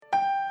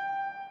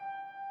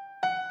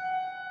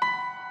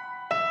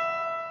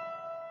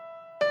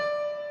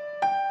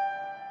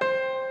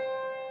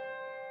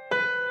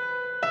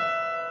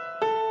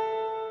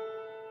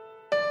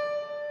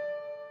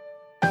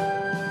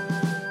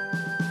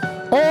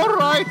All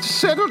right,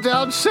 settle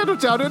down.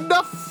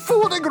 Enough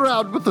fooling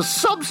around with the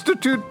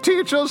substitute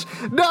teachers.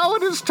 Now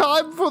it is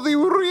time for the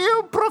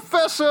real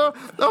professor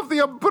of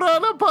the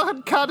Umbrella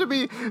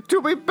Academy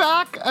to be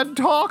back and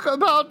talk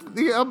about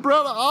the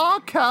Umbrella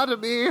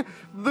Academy,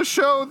 the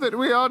show that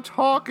we are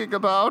talking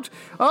about.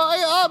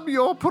 I am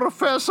your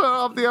professor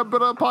of the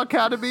Umbrella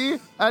Academy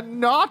and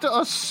not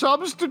a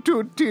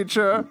substitute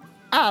teacher,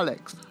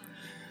 Alex.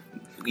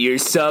 Your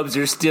subs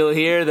are still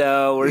here,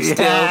 though. We're still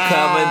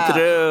coming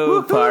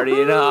through.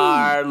 Partying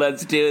hard.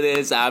 Let's do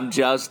this. I'm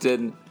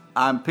Justin.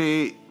 I'm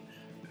Pete.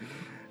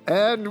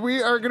 And we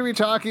are going to be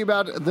talking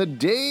about the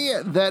day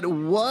that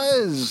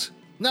was,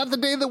 not the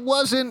day that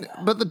wasn't,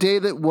 but the day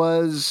that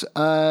was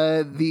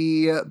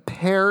the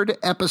paired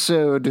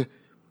episode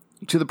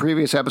to the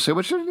previous episode,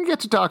 which I didn't get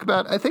to talk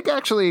about. I think,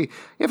 actually,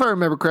 if I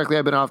remember correctly,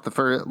 I've been off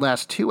the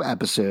last two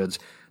episodes.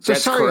 So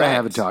That's sorry correct. I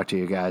haven't talked to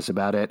you guys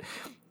about it.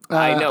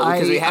 I know,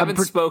 because we haven't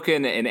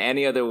spoken in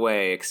any other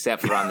way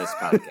except for on this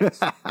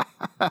podcast.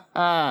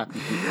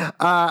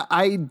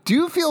 I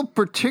do feel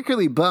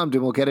particularly bummed,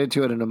 and we'll get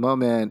into it in a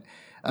moment,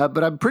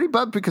 but I'm pretty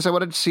bummed because I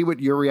wanted to see what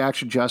your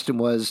reaction, Justin,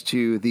 was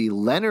to the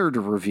Leonard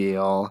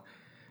reveal,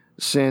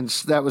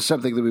 since that was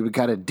something that we've been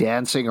kind of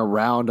dancing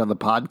around on the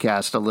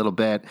podcast a little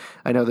bit.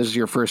 I know this is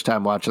your first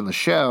time watching the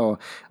show,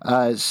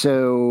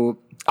 so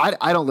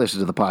I don't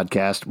listen to the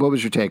podcast. What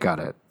was your take on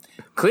it?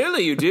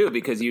 Clearly you do,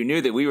 because you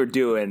knew that we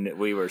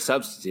were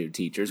substitute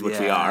teachers, which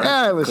we are.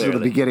 Yeah, it was clearly.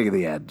 the beginning and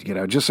the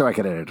end, just so I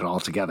could edit it all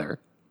together.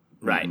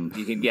 Right.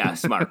 You can,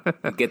 smart.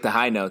 Get the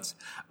high notes.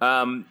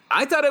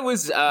 I thought it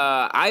was,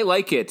 I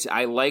like it.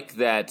 I like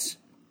that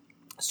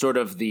sort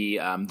of the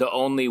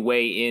only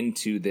way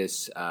into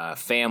this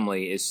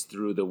family is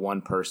through the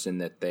one person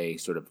that they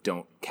sort of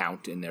don't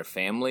count in their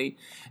family.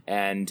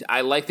 And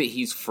I like that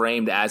he's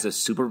framed as a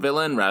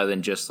supervillain rather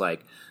than just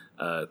like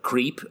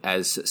creep,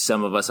 as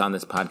some of us on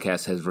this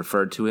podcast has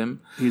referred to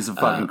him. He's a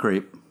fucking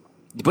creep.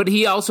 But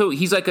he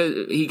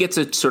gets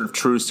a sort of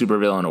true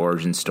supervillain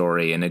origin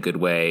story in a good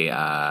way.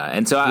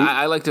 And so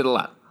I liked it a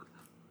lot.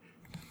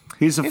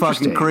 He's a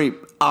fucking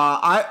creep.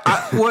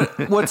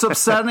 What's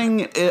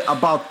upsetting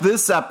about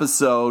this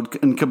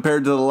episode and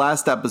compared to the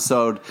last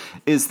episode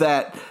is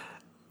that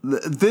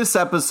this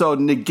episode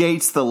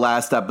negates the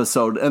last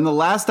episode, and the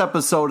last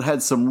episode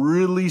had some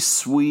really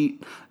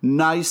sweet,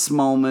 nice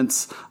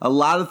moments. A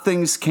lot of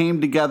things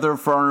came together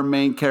for our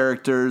main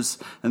characters,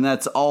 and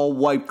that's all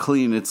wiped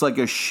clean. It's like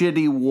a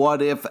shitty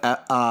what if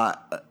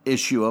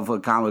issue of a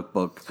comic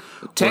book.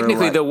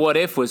 Technically, the what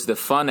if was the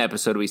fun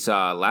episode we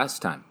saw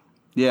last time.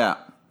 Yeah.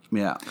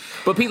 Yeah.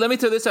 But Pete, let me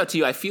throw this out to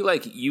you. I feel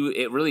like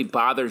it really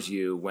bothers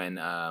you when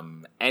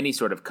any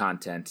sort of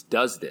content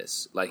does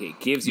this. Like,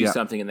 it gives you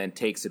something and then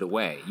takes it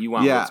away. You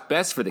want what's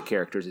best for the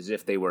characters as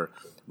if they were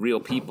real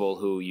people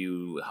who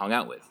you hung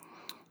out with.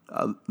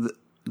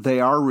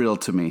 They are real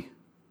to me.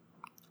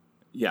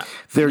 Yeah.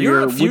 Would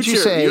you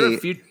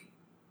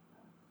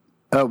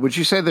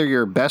say they're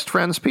your best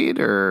friends, Pete,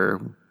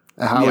 or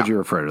how would you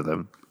refer to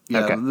them?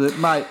 Yeah, okay.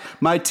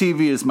 My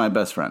TV is my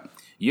best friend.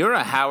 You're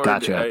a Howard.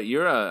 Gotcha.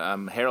 You're a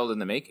Harold in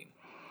the making.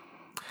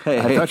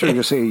 I thought you were going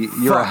to say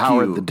you're a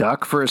Howard the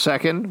Duck for a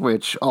second,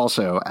 which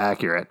also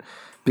accurate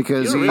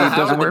because he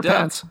doesn't wear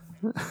pants.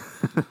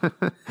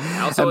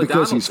 Also, and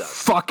because he's Duck.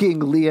 fucking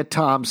Leah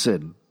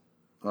Thompson.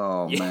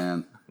 Oh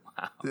man.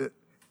 Wow.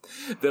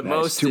 The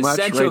most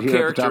essential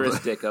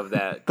characteristic of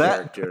that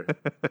character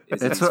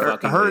is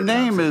her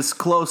name is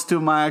close to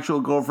my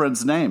actual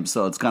girlfriend's name,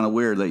 so it's kind of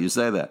weird that you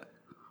say that.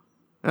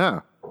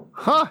 Oh,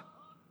 huh.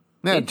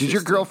 Now, did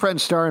your girlfriend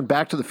star in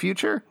Back to the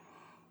Future?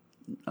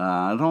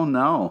 I don't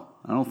know.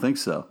 I don't think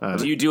so.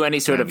 Do you do any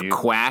sort of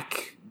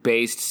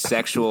quack-based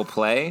sexual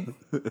play?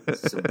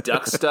 Some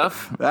duck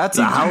stuff? That's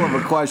a hell of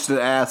a question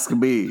to ask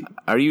me.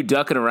 Are you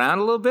ducking around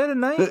a little bit at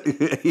night?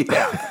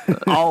 Yeah,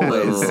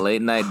 always.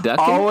 Late night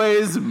ducking?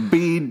 Always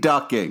be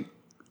ducking.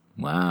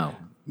 Wow.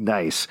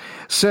 Nice.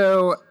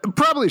 So,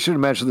 probably should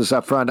have mentioned this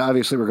up front.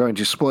 Obviously, we're going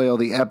to spoil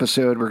the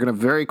episode. We're going to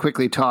very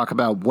quickly talk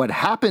about what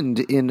happened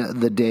in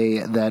the day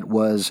that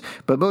was.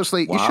 But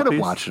mostly, you should have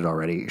watched it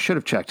already. You should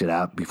have checked it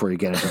out before you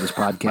get into this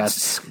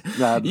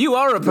podcast. You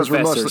are a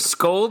professor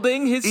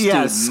scolding his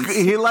students. Yes,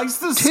 he likes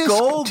to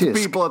scold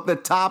people at the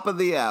top of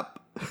the app.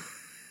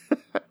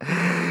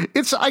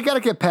 I got to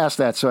get past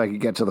that so I can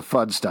get to the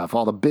fun stuff.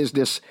 All the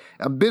business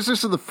in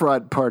the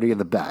front, party in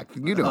the back.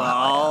 You know.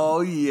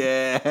 Oh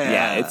yeah,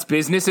 yeah. It's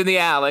business in the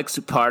Alex,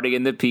 party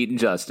in the Pete and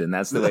Justin.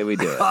 That's the way we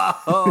do it.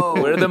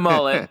 We're the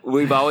mullet.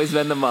 We've always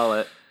been the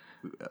mullet.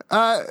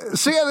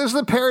 So yeah, this is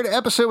the paired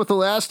episode with the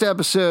last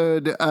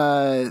episode.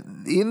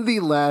 In the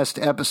last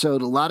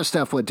episode, a lot of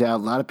stuff went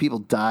down. A lot of people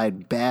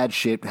died. Bad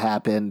shit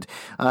happened.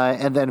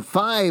 And then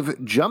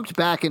 5 jumped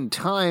back in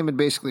time and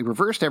basically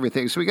reversed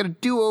everything. So we got a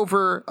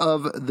do-over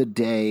of the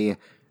day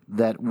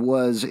that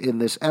was in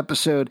this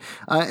episode.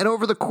 And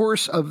over the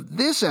course of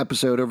this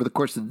episode, over the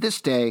course of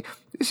this day,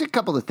 we see a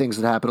couple of things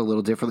that happen a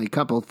little differently, a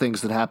couple of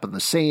things that happen the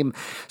same.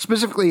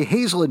 Specifically,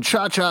 Hazel and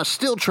Cha-Cha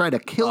still try to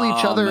kill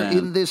each other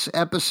in this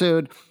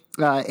episode.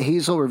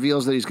 Hazel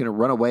reveals that he's going to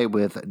run away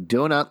with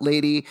Donut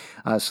Lady,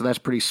 so that's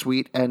pretty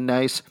sweet and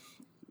nice.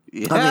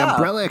 Yeah, on the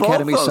Umbrella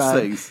Academy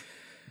side, things.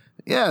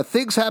 Yeah,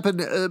 things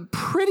happen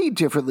pretty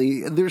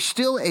differently. There's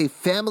still a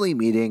family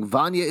meeting.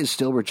 Vanya is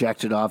still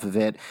rejected off of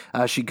it.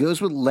 She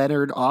goes with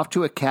Leonard off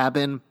to a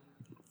cabin.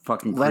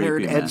 Fucking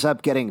Leonard creepy, ends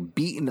up getting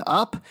beaten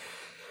up.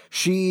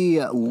 She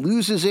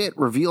loses it,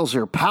 reveals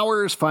her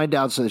powers, find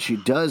out so that she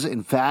does,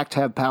 in fact,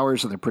 have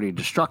powers, and they're pretty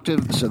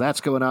destructive. So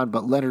that's going on,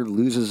 but Leonard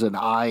loses an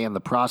eye in the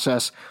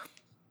process.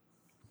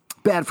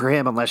 Bad for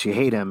him unless you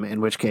hate him,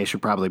 in which case you're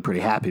probably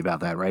pretty happy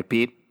about that, right,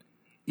 Pete?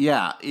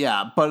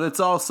 Yeah, but it's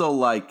also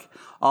like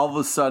all of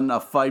a sudden a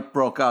fight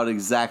broke out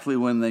exactly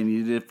when they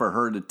needed it for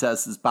her to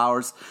test his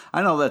powers.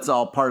 I know that's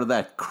all part of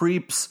that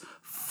creep's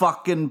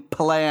fucking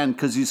plan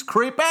because he's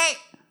creepy.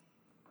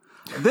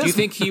 Do you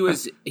think he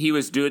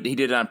did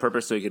it on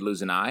purpose so he could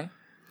lose an eye?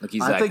 Like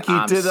I think he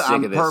did it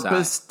on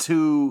purpose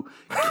to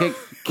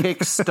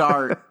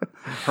kickstart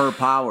her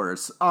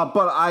powers.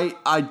 But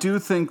I do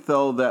think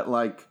though that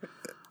like.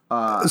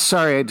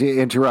 Sorry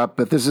to interrupt,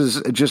 but this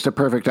is just a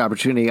perfect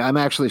opportunity. I'm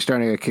actually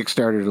starting a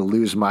Kickstarter to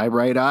lose my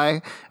right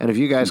eye, and if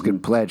you guys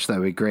could pledge, that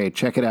would be great.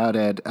 Check it out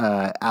at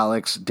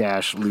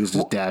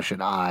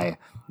Alex-loses-an-eye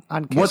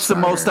on Kickstarter. What's the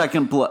most I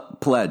can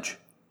pledge?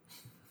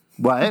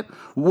 What?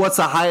 What's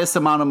the highest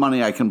amount of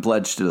money I can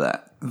pledge to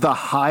that? The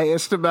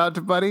highest amount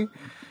of money?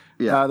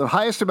 Yeah. The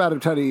highest amount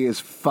of money is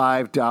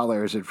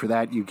 $5, and for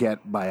that you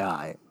get my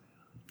eye.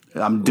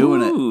 I'm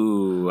doing it.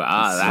 Ooh,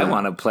 I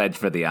want to pledge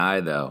for the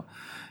eye, though.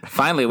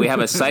 Finally, we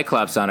have a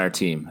Cyclops on our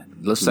team.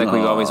 Looks like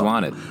we've always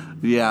wanted.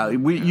 Yeah,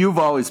 you've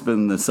always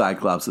been the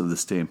Cyclops of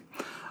this team.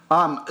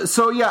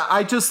 So yeah,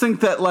 I just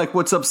think that like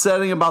what's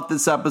upsetting about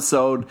this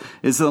episode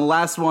is in the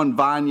last one,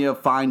 Vanya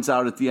finds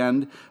out at the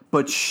end,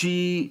 but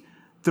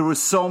there were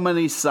so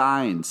many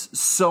signs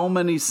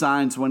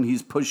when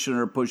he's pushing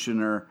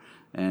her,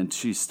 and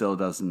she still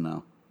doesn't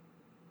know.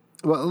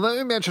 Well, let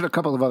me mention a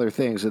couple of other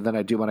things, and then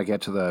I do want to get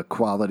to the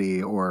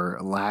quality or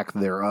lack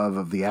thereof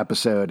of the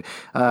episode.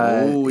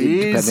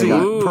 Easy,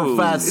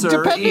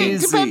 Professor,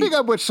 easy. Depending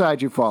on which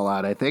side you fall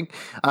on, I think.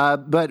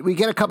 But we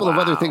get a couple of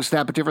other things that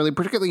happen differently,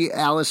 particularly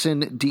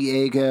Allison,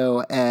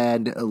 Diego,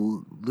 and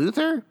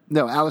Luther?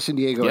 No, Allison,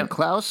 Diego, and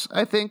Klaus,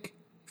 I think.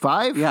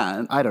 5?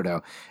 Yeah. I don't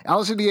know.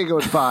 Alice and Diego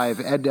at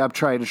 5 end up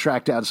trying to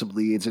track down some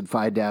leads and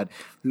find out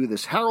who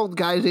this Harold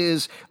guy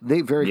is.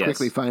 They very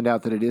quickly find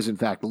out that it is, in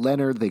fact,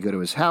 Leonard. They go to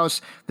his house.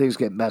 Things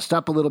get messed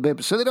up a little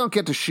bit, so they don't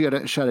get to shut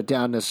it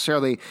down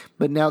necessarily,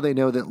 but now they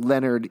know that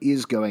Leonard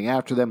is going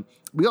after them.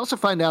 We also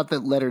find out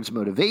that Leonard's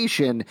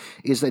motivation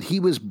is that he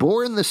was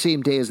born the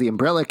same day as the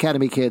Umbrella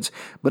Academy kids,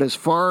 but as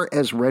far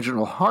as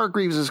Reginald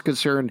Hargreaves is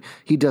concerned,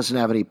 he doesn't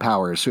have any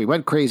powers. So he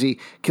went crazy,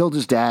 killed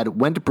his dad,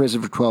 went to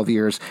prison for 12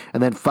 years,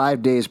 and then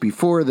 5 days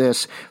before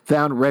this,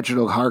 found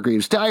Reginald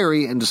Hargreaves'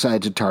 diary and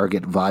decided to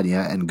target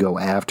Vanya and go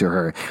after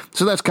her.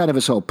 So that's kind of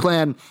his whole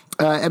plan.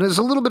 And as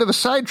a little bit of a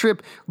side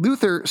trip,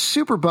 Luther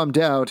super bummed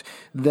out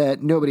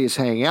that nobody is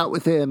hanging out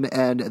with him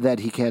and that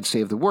he can't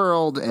save the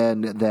world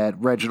and that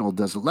Reginald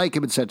doesn't like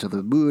him and sent to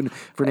the moon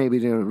for maybe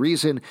no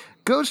reason,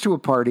 goes to a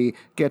party,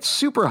 gets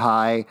super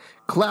high.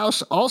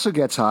 Klaus also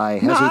gets high,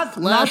 has a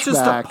flashback. Not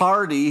just a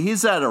party.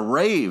 He's at a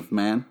rave,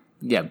 man.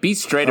 Yeah, be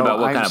straight about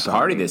what kind of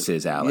party this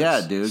is, Alex.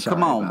 Yeah, dude.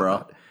 Come on, bro.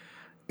 That.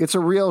 It's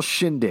a real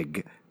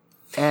shindig.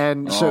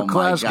 And so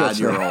Klaus gets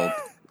you're old.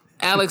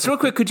 Alex, real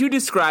quick, could you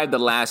describe the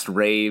last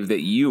rave that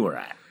you were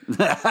at?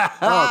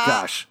 Oh,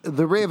 gosh.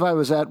 The rave I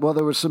was at, well,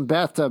 there was some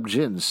bathtub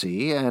gin,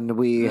 see, and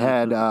we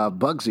had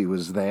Bugsy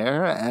was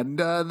there, and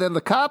then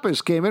the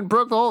coppers came in,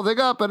 broke the whole thing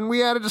up, and we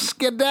had to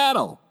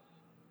skedaddle.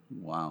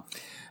 Wow.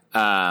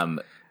 And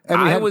we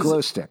had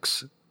glow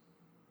sticks.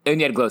 And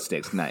you had glow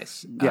sticks,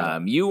 nice. Yeah.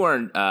 You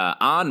weren't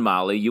on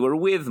Molly, you were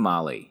with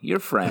Molly, your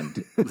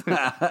friend.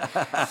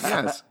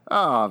 Yes.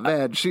 Oh,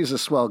 man, she's a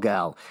swell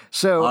gal.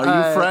 So, are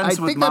you friends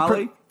with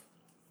Molly?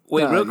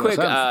 Wait, real quick,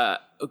 a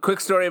quick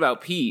story about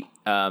Pete.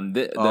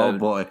 Oh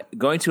boy!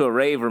 Going to a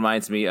rave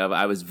reminds me of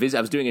I was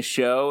doing a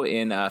show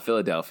in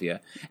Philadelphia,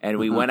 and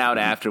we went out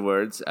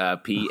afterwards.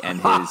 Pete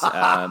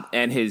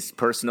and his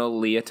personal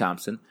Leah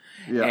Thompson,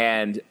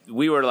 and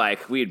we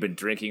had been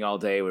drinking all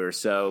day. We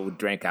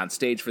drank on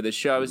stage for this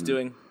show I was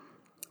doing.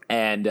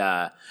 And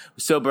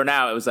so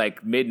Bernal, it was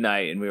like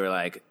midnight, and we were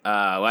like,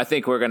 well, I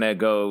think we're going to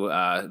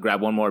go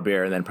grab one more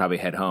beer and then probably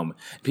head home.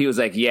 Pete was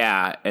like,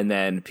 yeah. And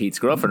then Pete's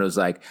girlfriend was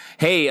like,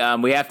 hey,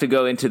 we have to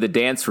go into the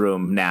dance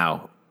room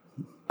now.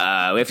 We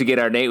have to get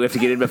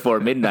in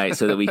before midnight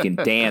so that we can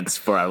dance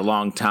for a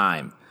long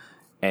time.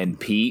 And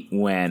Pete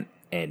went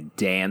and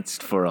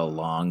danced for a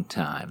long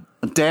time.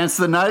 Dance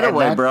the night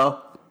away, bro.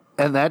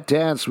 And that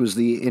dance was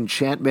the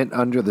Enchantment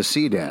Under the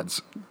Sea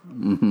dance.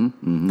 Mm-hmm,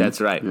 mm-hmm. That's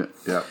right.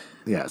 Yeah.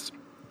 Yes.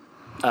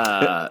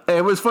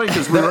 It was funny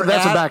because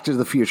that's a Back to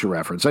the Future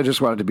reference. I just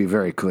wanted to be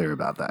very clear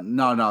about that.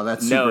 No,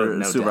 that's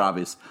super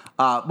obvious.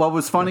 What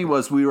was funny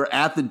was we were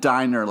at the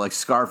diner, like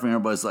scarfing.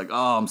 Everybody's like,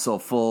 "Oh, I'm so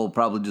full.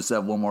 Probably just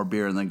have one more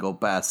beer and then go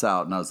pass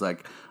out." And I was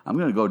like, "I'm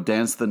going to go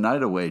dance the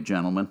night away,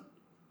 gentlemen."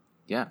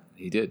 Yeah,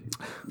 he did.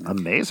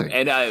 Amazing.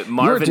 And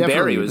Marvin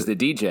Berry was the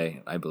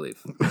DJ, I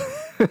believe.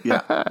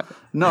 Yeah.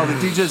 No, the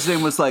DJ's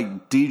name was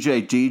like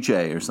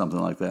DJ or something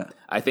like that.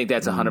 I think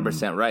that's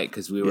 100% right,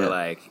 because we were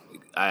like,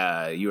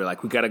 you were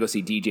like, we got to go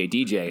see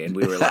DJ, and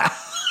we were like,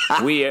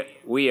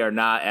 we are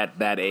not at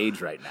that age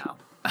right now.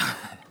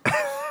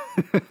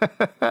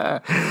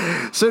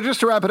 So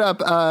just to wrap it up,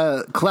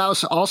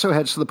 Klaus also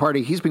heads to the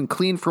party. He's been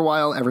clean for a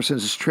while, ever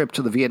since his trip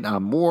to the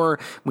Vietnam War.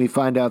 We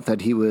find out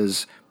that he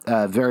was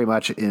very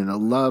much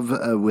in love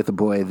with a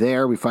boy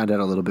there. We find out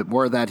a little bit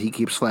more of that. He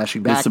keeps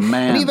flashing back.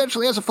 And he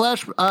eventually has a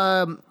flash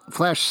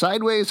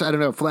sideways,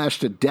 flash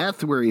to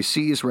death, where he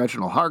sees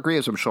Reginald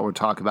Hargreaves. I'm sure we'll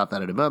talk about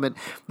that in a moment.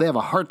 They have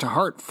a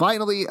heart-to-heart,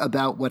 finally,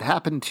 about what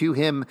happened to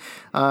him.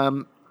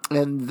 And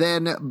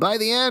then, by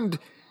the end,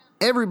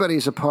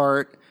 everybody's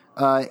apart.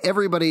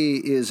 Everybody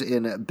is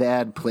in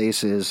bad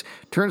places.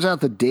 Turns out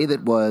the day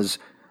that was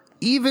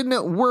even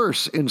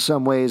worse in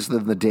some ways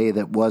than the day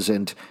that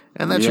wasn't.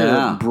 And that's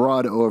your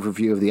broad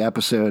overview of the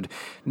episode.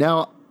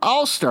 Now,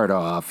 I'll start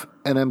off,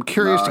 and I'm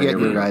curious to get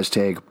your guys'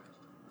 take.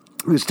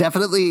 It was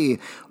definitely,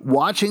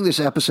 watching this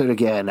episode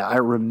again, I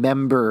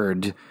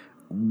remembered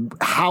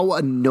how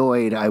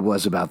annoyed I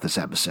was about this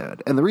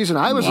episode. And the reason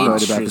I was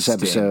annoyed about this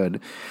episode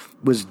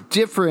was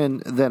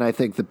different than I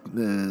think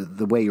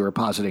the way you were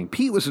positing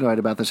Pete was annoyed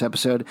about this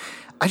episode.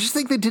 I just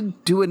think they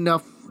didn't do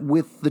enough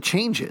with the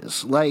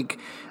changes. Like,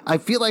 I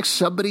feel like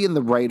somebody in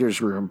the writer's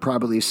room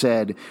probably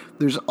said,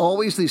 there's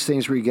always these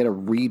things where you get a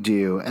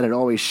redo and it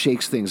always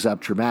shakes things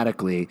up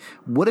dramatically.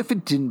 What if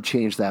it didn't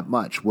change that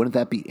much? Wouldn't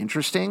that be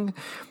interesting?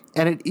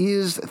 And it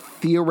is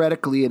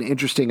theoretically an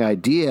interesting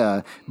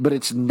idea, but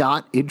it's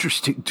not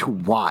interesting to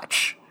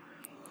watch,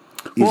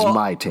 is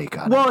my take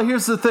on it. Well,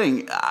 here's the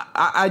thing.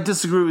 I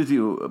disagree with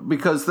you,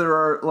 because there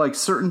are like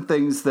certain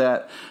things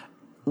that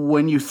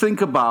when you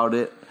think about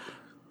it,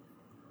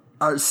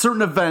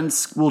 certain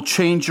events will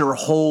change your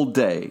whole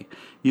day.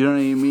 You know what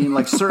I mean?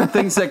 Like certain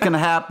things that can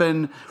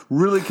happen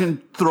really can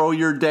throw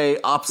your day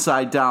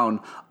upside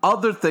down.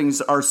 Other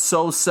things are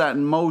so set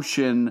in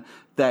motion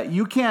that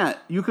you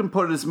can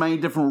put as many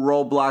different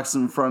roadblocks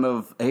in front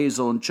of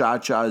Hazel and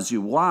Cha-Cha as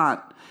you want.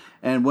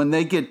 And when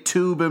they get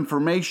tube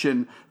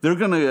information, they're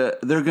gonna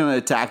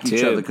attack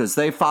each other because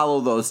they follow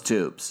those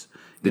tubes.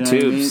 The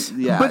tubes. I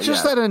mean? Yeah, but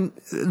just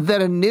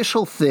that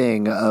initial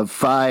thing of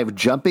Five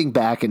jumping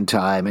back in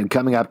time and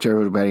coming up to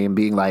everybody and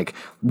being like,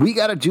 we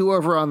got a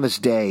do-over on this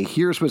day.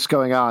 Here's what's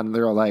going on. And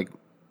they're all like,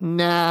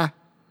 nah.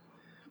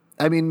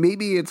 I mean,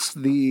 maybe it's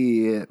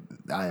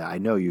I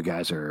know you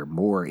guys are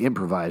more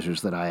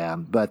improvisers than I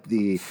am, but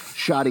the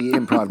shoddy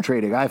improv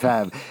training I've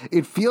had,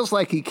 it feels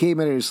like he came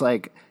in and was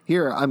like,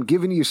 here, I'm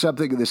giving you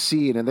something in the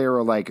scene. And they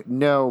were like,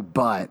 no,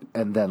 but,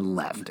 and then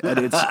left. And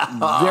it's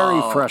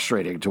very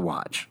frustrating to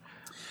watch.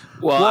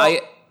 Well,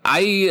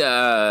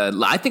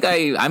 I think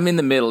I'm in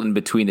the middle in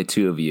between the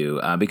two of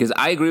you, because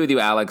I agree with you,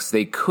 Alex.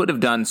 They could have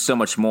done so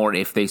much more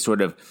if they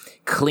sort of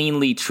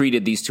cleanly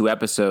treated these two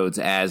episodes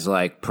as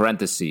like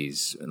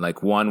parentheses.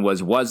 Like one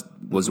was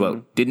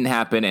what didn't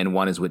happen, and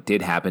one is what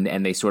did happen,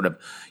 and they sort of,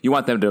 you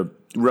want them to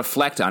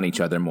reflect on each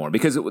other more.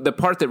 Because the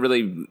part that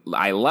really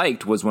I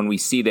liked was when we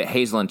see that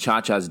Hazel and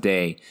Cha-Cha's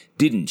day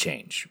didn't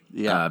change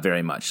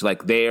very much.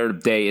 Like their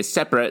day is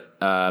separate.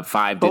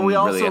 Five didn't really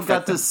affect them. But we also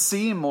got to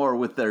see more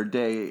with their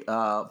day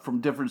from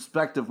different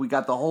perspective. We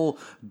got the whole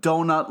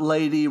donut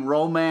lady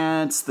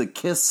romance, the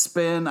kiss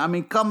spin. I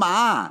mean, come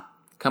on.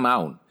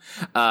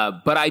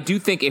 But I do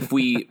think if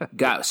we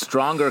got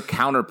stronger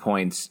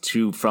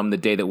counterpoints from the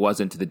day that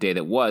wasn't to the day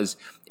that was,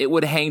 it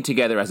would hang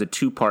together as a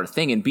two-part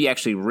thing and be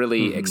actually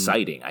really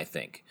exciting, I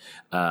think.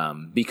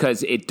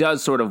 Because it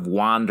does sort of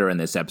wander in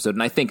this episode.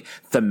 And I think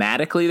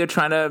thematically they're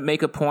trying to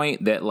make a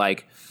point that,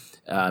 like,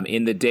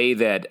 in the day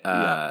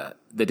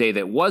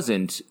that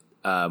wasn't,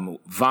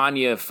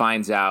 Vanya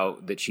finds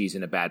out that she's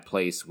in a bad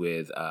place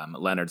with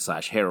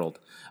Leonard/Harold,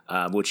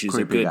 which is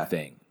a good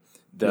thing.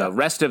 The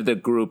rest of the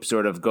group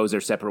sort of goes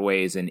their separate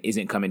ways and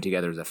isn't coming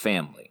together as a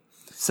family.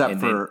 Except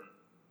for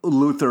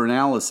Luther and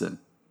Allison.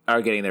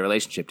 Are getting their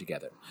relationship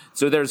together.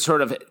 So they're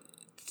sort of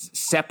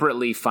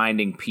separately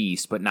finding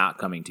peace but not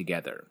coming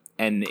together.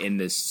 And in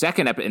this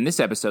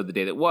episode, the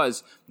day that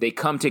was, they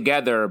come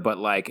together, but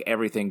like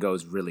everything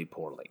goes really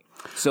poorly.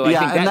 So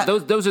I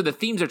think those are the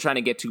themes they're trying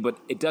to get to, but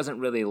it doesn't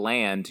really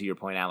land, to your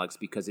point, Alex,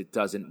 because it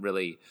doesn't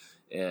really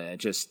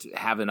just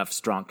have enough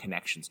strong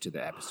connections to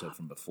the episode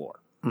from before.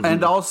 Mm-hmm.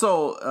 And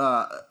also,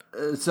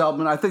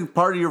 Selman, I think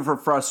part of your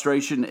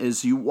frustration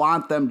is you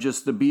want them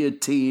just to be a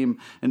team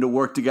and to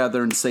work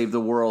together and save the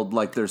world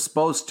like they're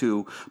supposed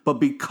to. But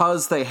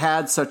because they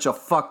had such a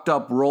fucked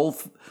up role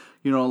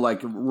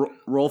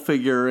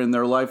figure in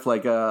their life,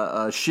 like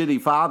a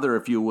shitty father,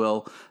 if you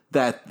will,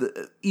 that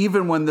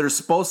even when they're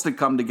supposed to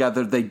come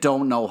together, they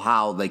don't know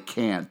how. They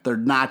can't. They're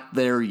not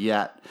there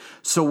yet.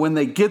 So when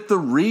they get the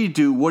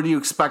redo, what do you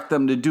expect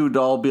them to do?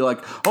 To all be like,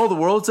 oh, the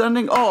world's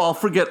ending? Oh, I'll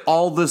forget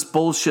all this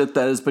bullshit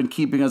that has been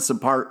keeping us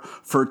apart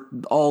for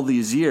all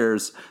these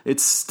years. It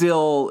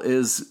still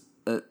is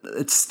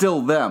it's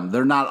still them.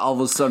 They're not all of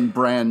a sudden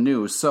brand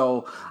new.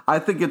 So I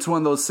think it's one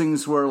of those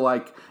things where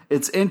like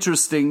it's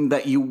interesting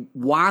that you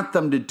want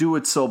them to do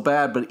it so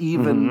bad, but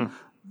even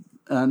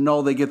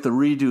though they get the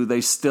redo,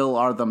 they still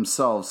are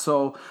themselves.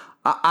 So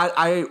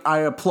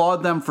I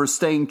applaud them for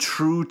staying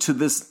true to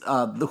this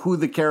who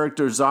the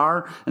characters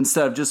are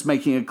instead of just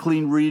making a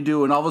clean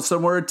redo and all of a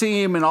sudden we're a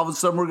team and all of a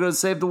sudden we're going to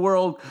save the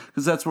world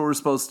because that's what we're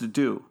supposed to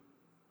do.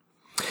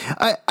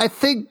 I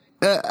think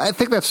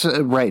that's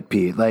right,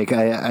 Pete. Like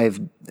I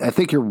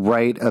think you're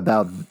right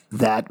about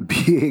that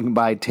being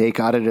my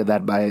take on it and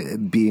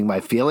that being my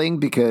feeling,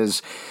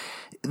 because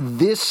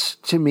this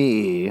to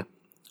me,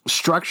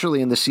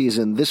 structurally in the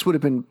season, this would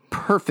have been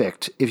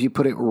perfect if you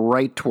put it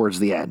right towards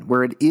the end,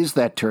 where it is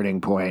that turning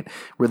point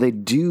where they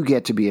do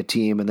get to be a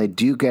team and they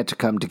do get to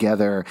come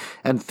together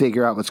and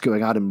figure out what's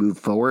going on and move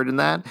forward in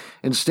that.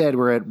 Instead,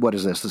 we're at, what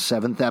is this, the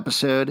 7th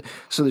episode?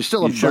 So there's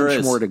still a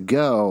bunch more to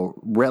go,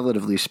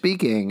 relatively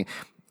speaking.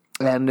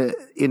 And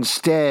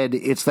instead,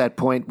 it's that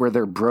point where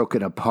they're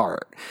broken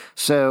apart.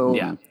 So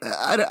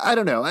I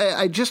don't know.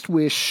 I just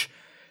wish...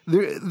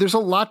 There's a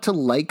lot to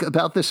like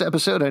about this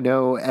episode. I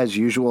know, as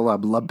usual,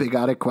 I'm lumping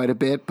on it quite a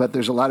bit, but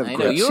there's a lot of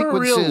great sequences. You're a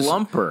real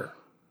lumper.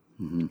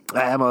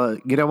 I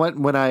am you know what?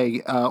 When I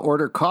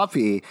order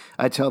coffee,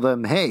 I tell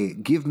them, hey,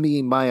 give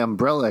me my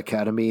Umbrella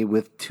Academy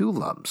with 2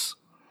 lumps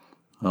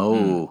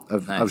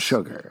of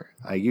sugar.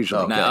 I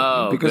usually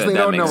get because they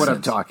don't know what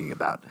I'm talking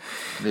about.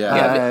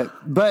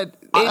 But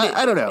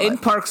I don't know. In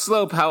Park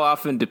Slope, how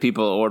often do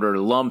people order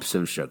lumps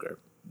of sugar?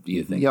 Do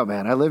you think? Yo,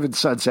 man, I live in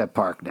Sunset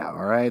Park now,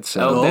 all right?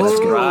 So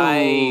that's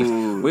right.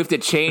 We have to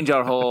change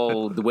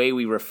the way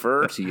we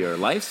refer to your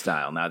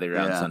lifestyle now that you're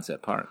out in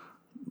Sunset Park.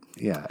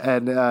 Yeah,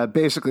 and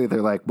basically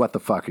they're like, what the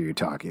fuck are you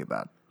talking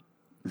about?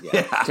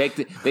 Yeah.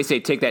 They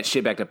say, take that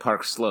shit back to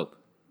Park Slope.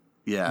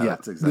 Yeah,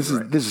 that's exactly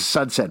right. This is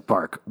Sunset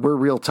Park. We're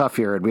real tough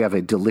here, and we have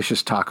a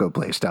delicious taco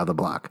place down the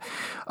block.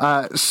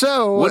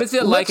 So, what is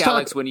it like,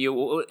 Alex? What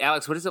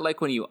is it like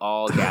when you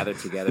all gather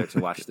together to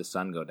watch the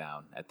sun go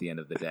down at the end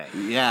of the day?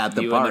 Yeah, at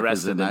the you park, and the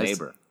rest of the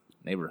nice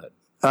neighborhood.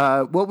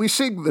 Well, we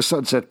sing the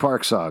Sunset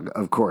Park song,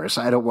 of course.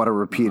 I don't want to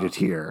repeat it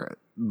here,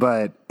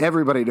 but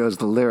everybody knows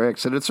the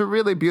lyrics, and it's a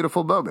really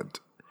beautiful moment.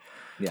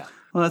 Yeah.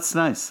 Well, that's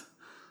nice.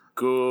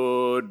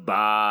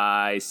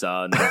 Goodbye,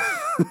 sun.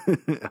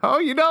 Oh,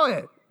 you know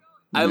it.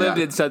 I lived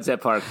in Sunset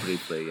Park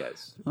briefly,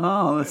 yes.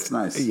 Oh, that's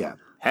nice. Yeah.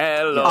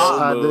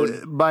 Hello,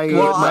 moon.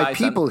 My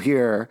people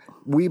here,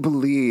 we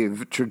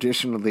believe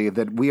traditionally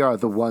that we are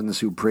the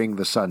ones who bring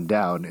the sun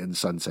down in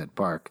Sunset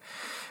Park.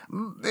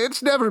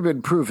 It's never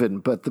been proven,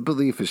 but the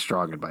belief is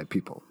strong in my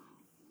people.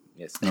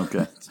 Yes.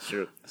 Okay. It's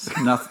true.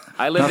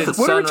 I lived in What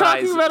Sunrise, are we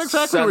talking about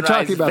exactly? We're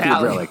talking about Valley.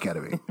 the Umbrella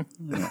Academy.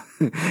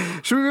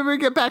 Should we maybe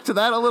get back to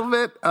that a little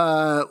bit?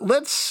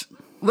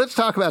 Let's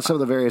talk about some of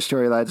the various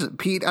storylines.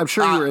 Pete, I'm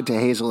sure you were into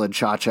Hazel and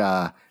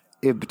Cha-Cha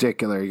in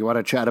particular. You want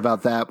to chat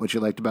about that? What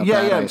you liked about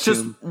that? Yeah.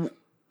 Just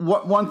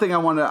one thing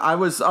I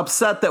was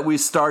upset that we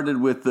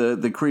started with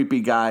the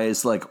creepy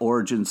guy's like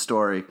origin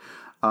story.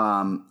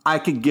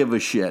 I could give a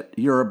shit.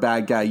 You're a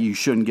bad guy. You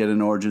shouldn't get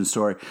an origin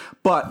story.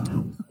 But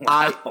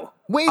I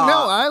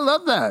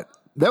love that.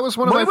 That was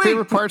one of my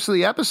favorite parts of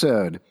the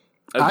episode.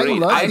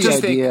 Agreed. I just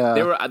think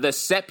there were the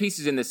set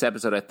pieces in this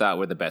episode I thought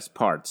were the best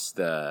parts.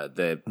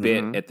 The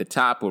bit at the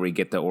top where we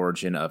get the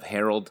origin of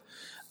Harold,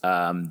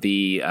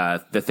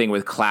 the thing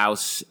with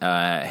Klaus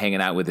hanging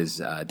out with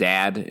his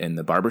dad in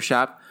the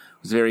barbershop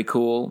was very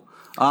cool.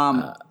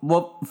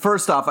 Well,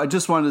 first off, I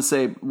just wanted to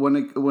say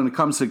when it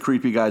comes to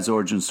Creepy Guy's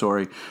origin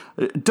story,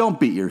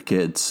 don't beat your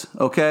kids.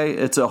 Okay,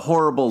 it's a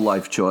horrible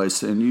life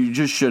choice, and you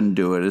just shouldn't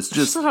do it. It's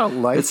just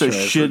it's a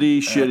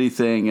shitty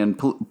thing, and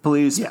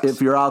please,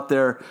 if you're out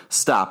there,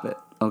 stop it.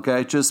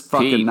 Okay, just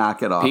fucking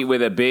knock it off. Pete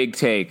with a big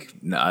take,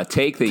 a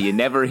take that you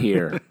never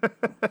hear.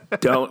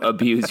 Don't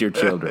abuse your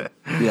children.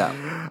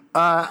 Yeah,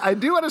 I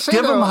do want to say,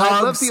 give them hugs.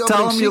 I love the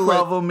tell them you sequence.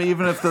 love them,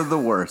 even if they're the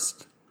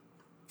worst.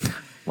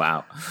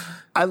 Wow.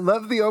 I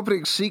love the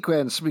opening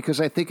sequence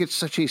because I think it's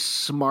such a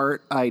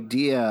smart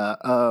idea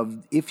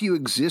of if you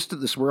exist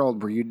in this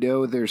world where you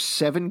know there's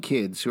 7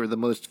 kids who are the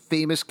most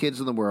famous kids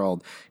in the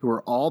world who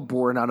are all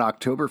born on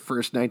October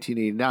 1st,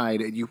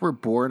 1989, and you were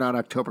born on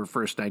October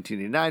 1st,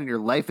 1989, and your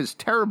life is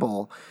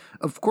terrible,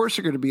 of course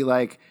you're going to be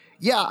like,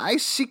 yeah, I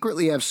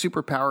secretly have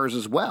superpowers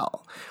as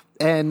well.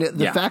 And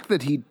the fact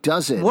that he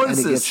doesn't and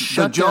he gets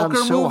shut down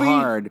so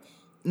hard...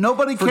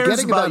 Nobody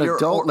cares about your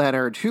Adult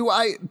Leonard,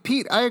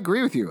 Pete, I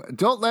agree with you.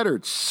 Adult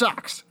Leonard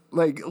sucks.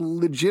 Like,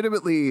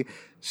 legitimately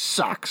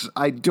sucks.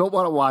 I don't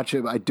want to watch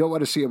him. I don't want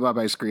to see him on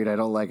my screen. I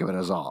don't like him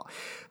at all.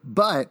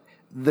 But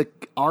the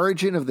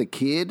origin of the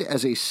kid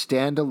as a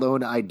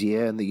standalone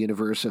idea in the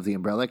universe of the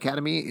Umbrella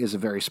Academy is a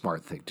very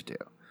smart thing to do.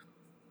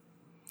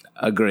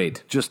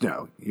 Agreed. Just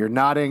know. You're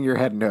nodding your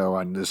head no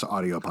on this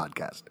audio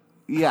podcast.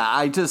 Yeah,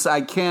 I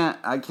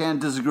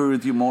can't disagree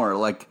with you more.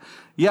 Like,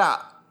 yeah.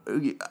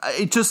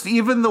 It just,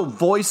 even the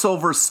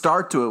voiceover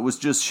start to it was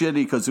just shitty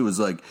because it was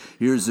like,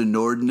 here's an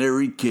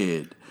ordinary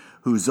kid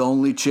whose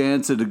only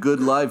chance at a good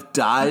life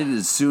died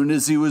as soon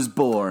as he was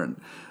born.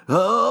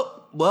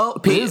 Oh,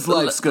 his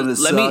life's going to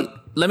suck.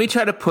 Let me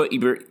try to put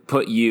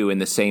you in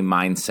the same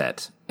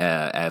mindset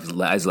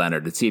as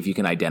Leonard to see if you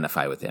can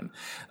identify with him.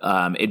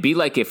 It'd be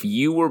like if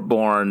you were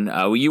born.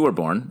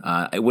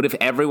 What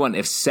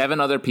if 7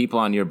 other people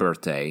on your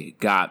birthday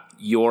got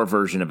your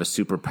version of a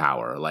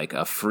superpower, like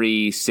a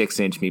free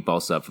 6-inch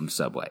meatball sub from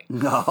Subway?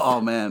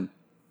 Oh man.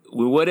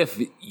 What if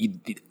you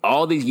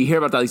hear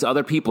about all these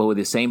other people with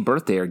the same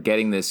birthday are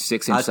getting this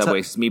 6-inch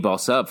Subway meatball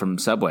sub from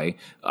Subway?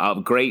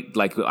 Great,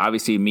 like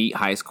obviously meat,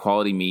 highest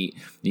quality meat.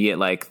 You get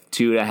like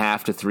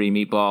 2.5 to 3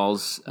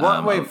 meatballs,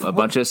 a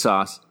bunch of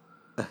sauce.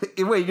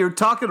 Wait, you're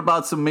talking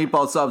about some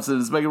meatball subs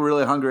and it's making me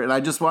really hungry. And I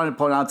just wanted to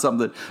point out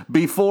something.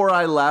 Before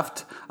I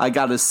left, I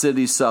got a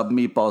City Sub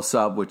meatball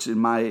sub, which in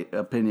my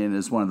opinion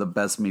is one of the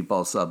best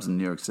meatball subs in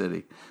New York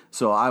City.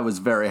 So I was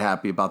very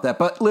happy about that.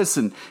 But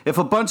listen, if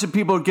a bunch of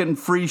people are getting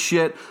free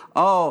shit,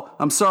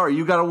 I'm sorry,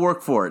 you got to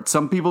work for it.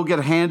 Some people get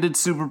handed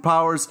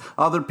superpowers.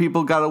 Other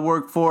people got to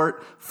work for it.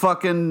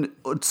 Fucking,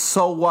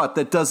 so what?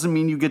 That doesn't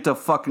mean you get to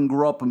fucking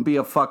grow up and be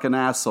a fucking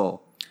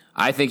asshole.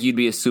 I think you'd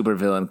be a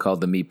supervillain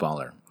called the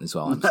Meatballer, is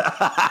all I'm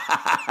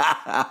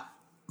saying.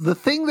 The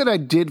thing that I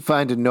did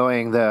find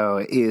annoying,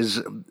 though,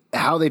 is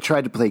how they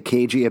tried to play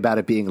cagey about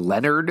it being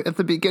Leonard at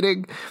the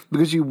beginning.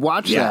 Because you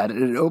watch that,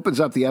 and it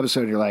opens up the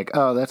episode, and you're like,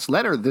 oh, that's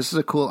Leonard. This is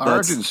a cool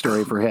origin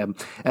story for him.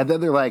 And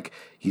then they're like,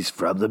 he's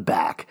from the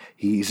back.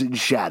 He's in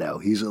shadow.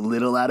 He's a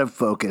little out of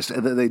focus.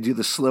 And then they do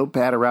the slow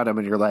pan around him,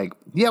 and you're like,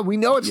 yeah, we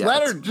know it's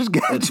Leonard. Just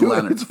get to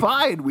it. It's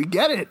fine. We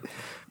get it.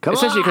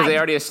 Especially because they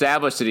already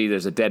established that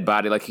there's a dead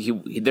body. Like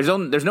there are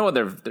no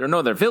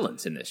other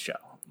villains in this show.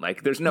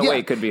 Like there's no way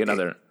it could be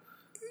another.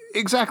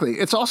 Exactly.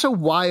 It's also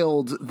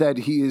wild that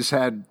he's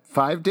had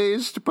 5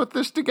 days to put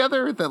this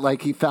together. That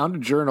like he found a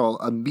journal,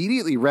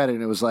 immediately read it,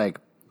 and it was like,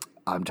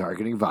 "I'm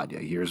targeting Vanya.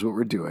 Here's what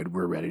we're doing.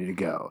 We're ready to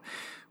go."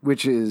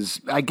 Which is,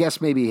 I guess,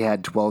 maybe he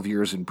had 12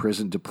 years in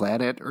prison to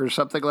plan it or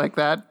something like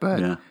that.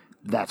 But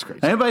that's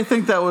crazy. Anybody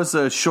think that was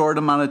a short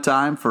amount of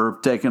time for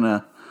taking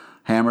a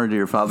hammer to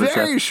your father's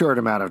head? Very short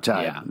amount of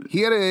time. Yeah.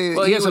 He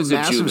has a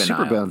massive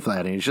superbone plan,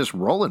 and he's just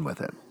rolling with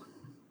it.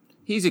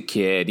 He's a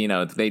kid.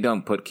 They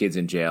don't put kids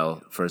in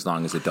jail for as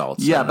long as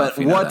adults. Yeah, but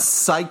what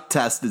psych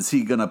test is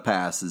he going to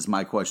pass is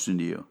my question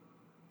to you.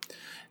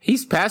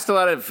 He's passed a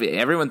lot of...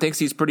 Everyone thinks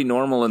he's pretty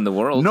normal in the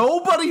world.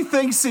 Nobody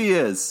thinks he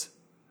is.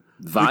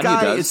 Vanya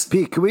does.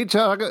 Pete, can we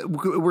talk...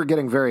 We're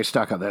getting very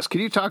stuck on this. Can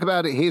you talk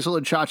about Hazel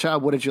and Cha-Cha?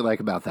 What did you like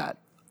about that?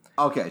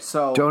 Okay,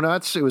 so...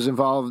 Donuts were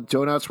involved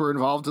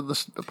in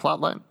the plot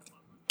line?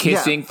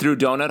 Kissing through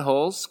donut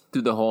holes,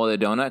 through the hole of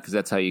the donut, because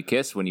that's how you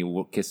kiss when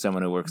you kiss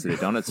someone who works at a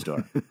donut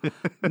store.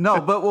 No,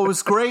 but what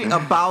was great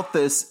about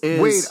this is...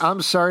 Wait,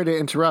 I'm sorry to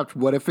interrupt.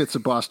 What if it's a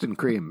Boston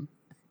cream?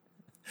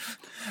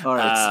 All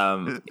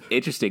right.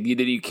 Interesting.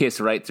 You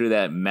kiss right through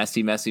that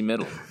messy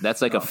middle.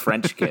 That's like a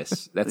French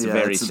kiss. That's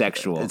very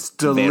sexual. It's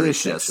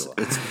delicious. Sexual.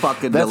 It's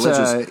fucking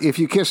delicious. If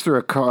you kiss through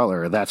a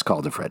crawler, that's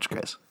called a French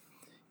kiss.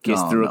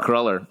 Kiss through a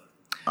crawler.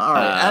 All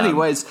right.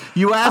 Anyways,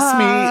 you asked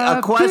me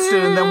a question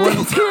and then what?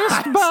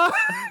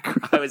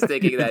 I was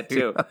thinking that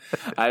too.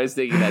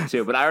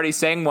 But I already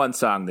sang one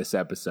song this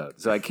episode,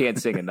 so I can't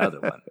sing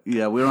another one.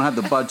 Yeah, we don't have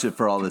the budget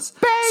for all this.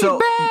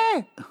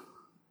 Baby!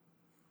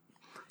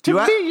 To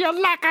me, you're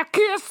like a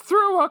kiss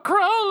through a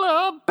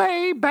crawler,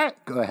 baby.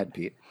 Go ahead,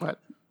 Pete. What?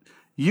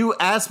 You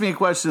asked me a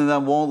question and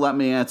then won't let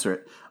me answer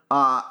it.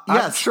 Yes.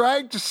 I'm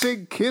trying to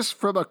sing Kiss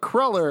from a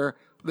Crawler,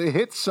 the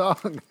hit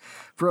song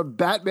from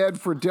Batman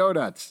for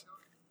Donuts.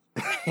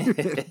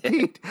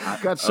 Pete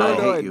got so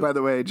annoyed, by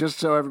the way, just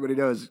so everybody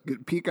knows,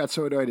 Pete got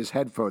so annoyed his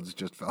headphones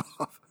just fell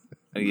off.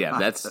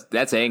 Yeah,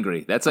 that's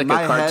angry. That's like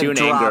a cartoon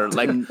anger.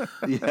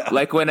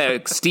 Like when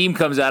a steam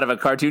comes out of a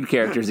cartoon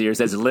character's ears.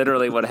 That's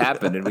literally what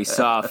happened. And we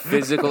saw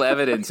physical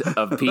evidence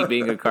of Pete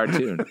being a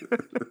cartoon.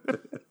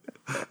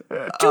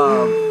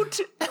 Doot.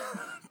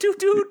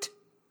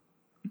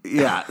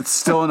 Yeah, it's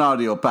still an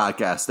audio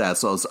podcast,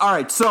 assholes. All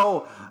right,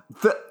 so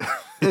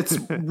it's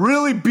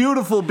really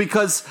beautiful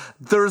because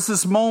there's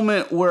this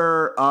moment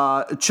where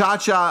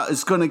Cha-Cha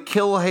is going to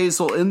kill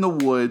Hazel in the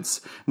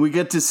woods. We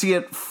get to see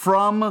it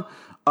from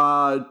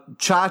from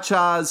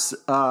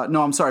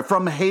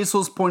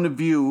Hazel's point of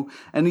view,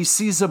 and he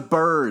sees a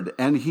bird,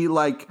 and he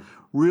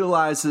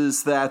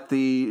realizes that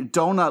the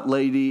donut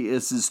lady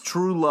is his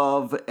true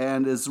love,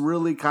 and is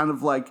really kind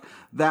of like,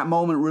 that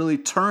moment really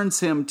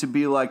turns him to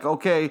be like,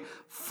 okay,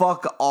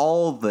 fuck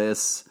all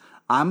this.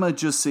 I'm going to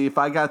just see if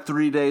I got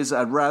 3 days,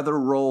 I'd rather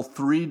roll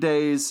 3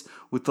 days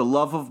with the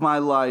love of my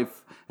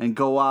life and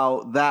go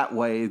out that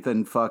way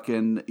than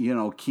fucking,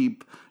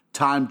 keep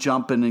time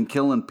jumping and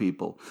killing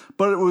people.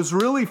 But it was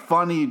really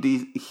funny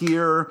to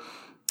hear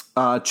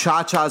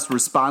Cha-Cha's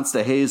response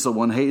to Hazel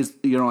when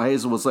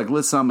Hazel was like,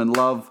 listen, I'm in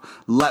love,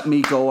 let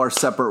me go our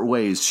separate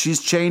ways.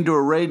 She's chained to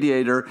a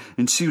radiator,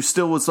 and she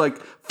still was like,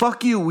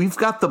 fuck you, we've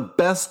got the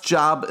best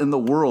job in the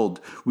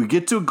world. We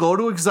get to go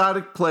to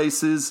exotic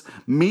places,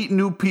 meet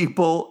new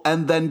people,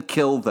 and then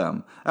kill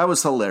them. That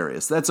was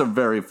hilarious. That's a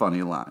very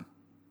funny line.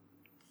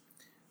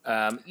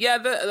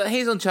 The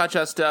Hazel and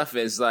Cha-Cha stuff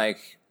is like,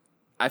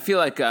 I feel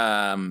like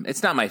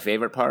it's not my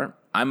favorite part.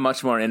 I'm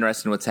much more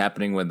interested in what's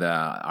happening with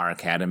our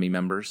Academy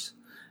members,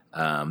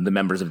 the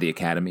members of the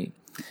Academy.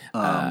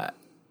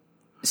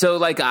 So,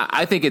 like,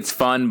 I think it's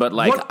fun, but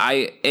like,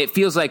 it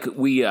feels like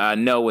we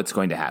know what's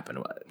going to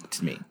happen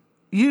to me.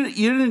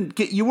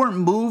 You weren't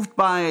moved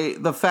by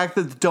the fact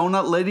that the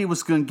donut lady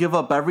was going to give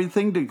up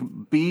everything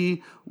to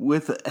be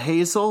with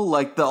Hazel,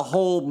 like the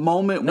whole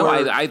moment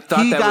where I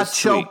thought he that got was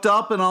choked sweet.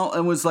 up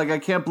and was like, I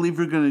can't believe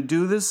you're going to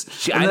do this.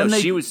 She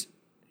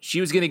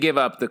was going to give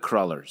up the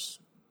crullers,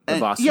 the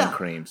Boston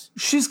creams.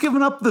 She's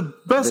given up the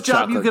best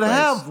job you could place.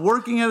 have,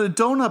 working at a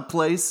donut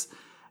place,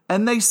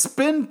 and they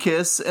spin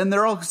kiss, and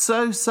they're all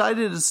so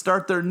excited to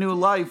start their new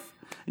life.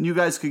 And you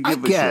guys could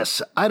give a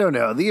shit. I don't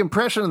know. The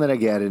impression that I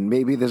get, and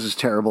maybe this is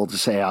terrible to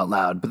say out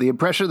loud, but the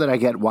impression that I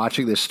get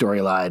watching this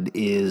storyline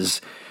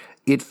is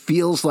it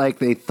feels like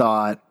they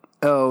thought,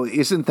 oh,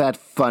 isn't that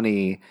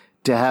funny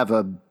to have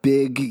a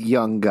big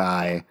young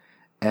guy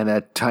and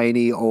a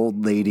tiny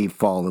old lady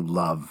fall in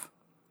love?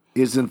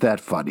 Isn't that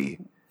funny?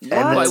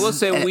 Well, I will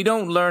say we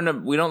don't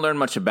learn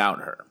much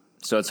about her.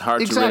 So it's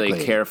hard to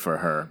really care for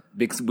her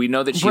because we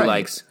know that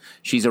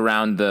she's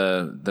around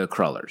the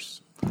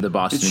crullers. The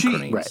Boston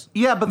creams. Right.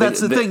 Yeah, but that's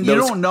the thing. You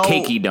don't know.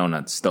 Cakey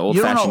donuts. The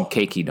old-fashioned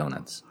cakey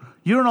donuts.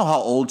 You don't know how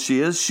old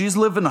she is. She's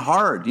living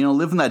hard,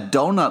 living that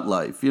donut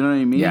life. You know what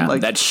I mean? Yeah,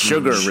 like, that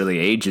sugar really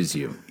ages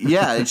you.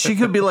 Yeah, she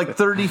could be like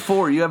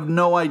 34. You have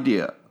no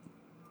idea.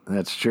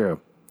 That's true.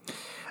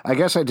 I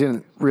guess I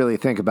didn't really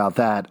think about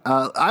that.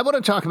 I want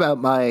to talk about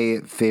my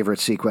favorite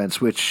sequence,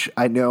 which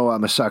I know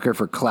I'm a sucker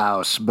for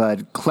Klaus,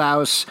 but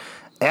Klaus,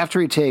 after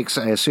he takes,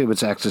 I assume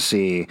it's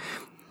ecstasy,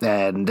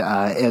 and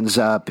ends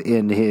up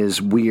in his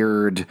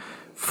weird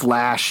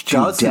flash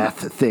to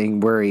death thing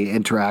where he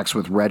interacts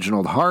with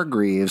Reginald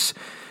Hargreaves,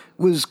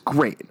 was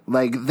great.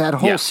 Like, that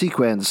whole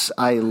sequence,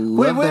 I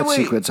love that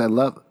sequence. I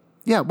love...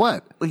 Yeah,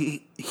 what?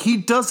 He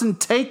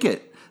doesn't take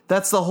it.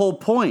 That's the whole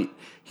point.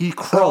 He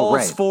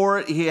crawls for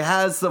it. He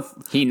has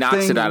he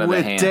knocks it out of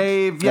the hand.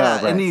 Dave,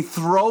 and he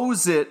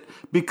throws it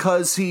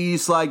because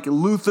he's like,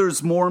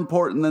 Luther's more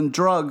important than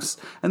drugs.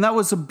 And that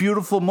was a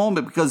beautiful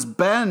moment because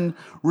Ben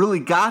really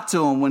got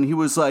to him when he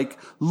was like,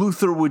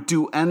 Luther would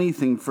do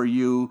anything for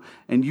you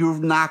and you're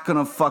not going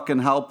to fucking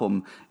help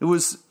him. It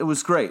was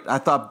great. I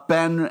thought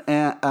Ben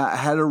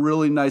had a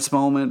really nice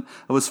moment.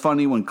 It was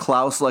funny when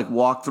Klaus like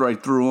walked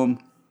right through him.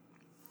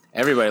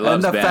 Everybody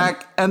loves Ben.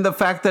 And the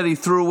fact that he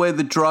threw away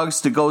the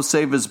drugs to go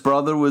save his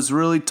brother was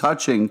really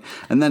touching.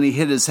 And then he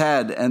hit his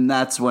head, and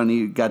that's when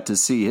he got to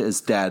see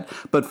his dad.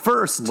 But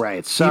first,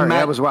 sorry,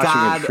 I was watching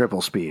at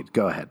triple speed.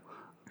 Go ahead.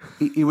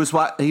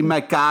 He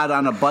met God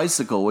on a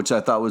bicycle, which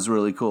I thought was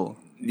really cool.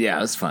 Yeah,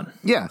 it was fun.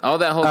 Yeah,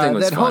 that whole thing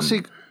was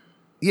fun.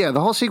 The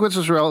whole sequence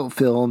was well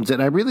filmed,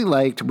 and I really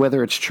liked,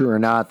 whether it's true or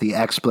not, the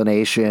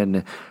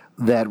explanation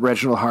that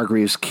Reginald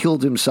Hargreaves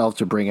killed himself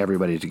to bring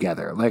everybody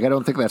together. Like, I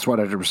don't think that's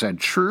 100%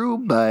 true,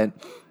 but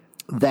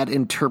that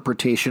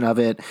interpretation of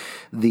it,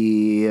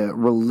 the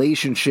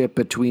relationship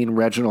between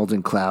Reginald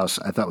and Klaus,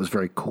 I thought was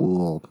very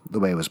cool, the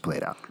way it was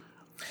played out.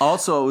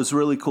 Also, it was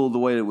really cool the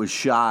way it was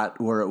shot,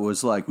 where it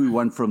was like, we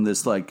went from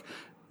this like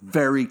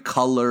very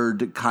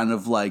colored kind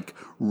of like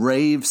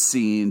rave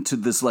scene to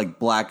this like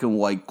black and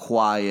white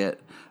quiet,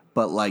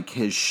 but like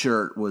his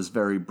shirt was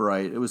very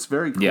bright. It was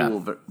very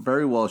cool,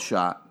 very well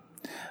shot.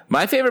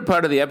 My favorite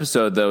part of the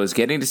episode, though, is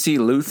getting to see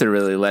Luther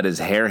really let his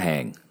hair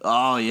hang.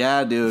 Oh,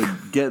 yeah, dude.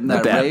 Getting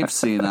that rave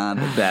scene on.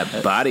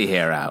 That body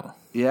hair out.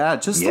 Yeah,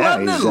 just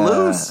letting it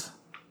loose.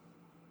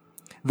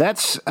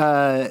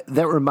 That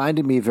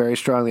reminded me very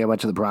strongly. I went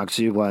to the Bronx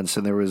Zoo once,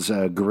 and there was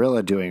a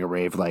gorilla doing a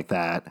rave like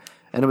that,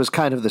 and it was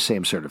kind of the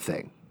same sort of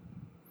thing.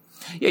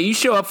 Yeah, you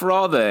show up for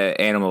all the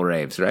animal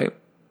raves, right?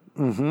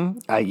 Mm-hmm.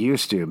 I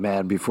used to,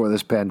 man, before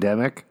this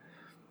pandemic.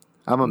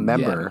 I'm a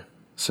member. Yeah.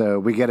 So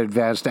we get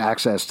advanced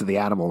access to the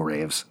animal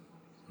raves.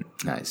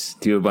 Nice.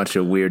 Do a bunch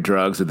of weird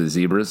drugs with the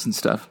zebras and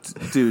stuff.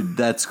 Dude,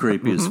 that's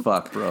creepy as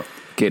fuck, bro.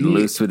 Getting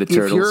loose with the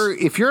turtles.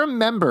 If you're a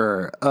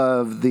member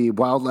of the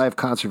Wildlife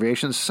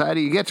Conservation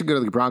Society, you get to go to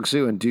the Bronx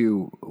Zoo and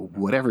do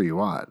whatever you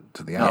want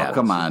to the animals. Oh,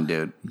 come on,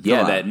 dude.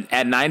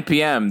 At 9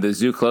 p.m., the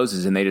zoo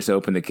closes and they just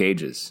open the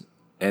cages.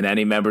 And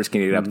any members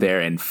can get up there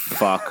and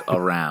fuck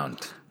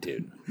around,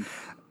 dude.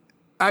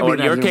 In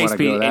your case,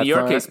 Pete, you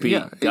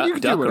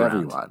can do whatever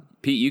you want.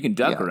 Pete, you can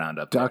duck around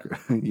up there.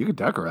 You can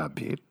duck around,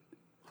 Pete.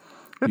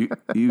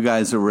 You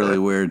guys are really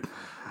weird.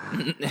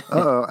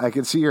 Uh-oh, I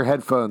can see your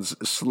headphones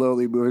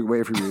slowly moving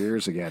away from your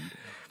ears again.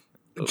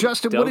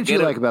 Justin, what did you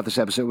like about this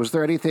episode? Was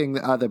there anything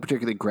that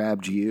particularly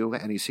grabbed you?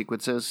 Any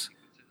sequences?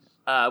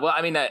 Well,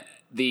 I mean,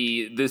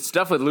 the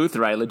stuff with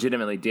Luther, I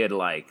legitimately did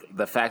like.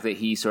 The fact that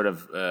he sort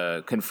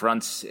of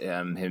confronts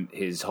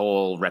his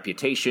whole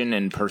reputation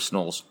and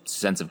personal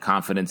sense of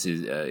confidence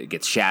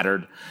gets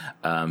shattered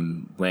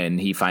when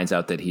he finds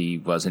out that he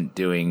wasn't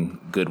doing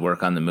good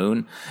work on the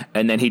moon.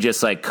 And then he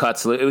just like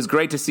cuts. It was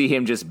great to see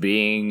him just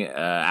being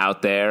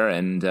out there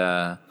and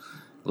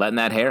letting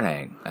that hair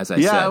hang, as I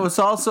said. Yeah, it was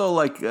also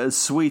like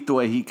sweet the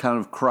way he kind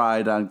of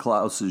cried on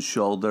Klaus's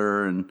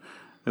shoulder, and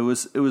it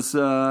was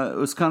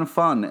kind of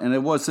fun, and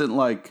it wasn't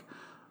like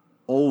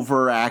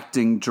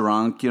overacting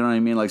drunk. You know what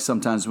I mean? Like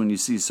sometimes when you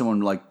see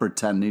someone like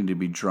pretending to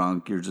be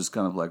drunk, you're just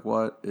kind of like,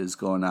 what is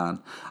going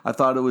on? I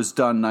thought it was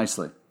done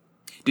nicely.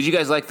 Did you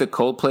guys like the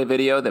Coldplay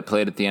video that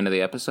played at the end of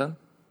the episode?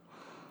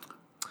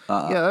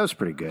 Yeah, that was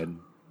pretty good.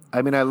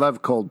 I mean, I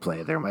love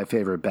Coldplay. They're my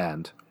favorite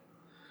band.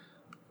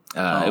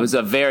 It was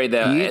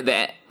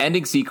the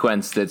ending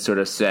sequence that sort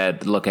of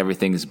said, look,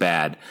 everything's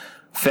bad,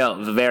 felt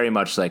very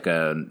much like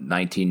a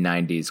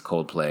 1990s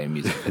Coldplay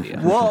music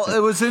video. Well, it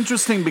was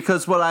interesting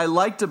because what I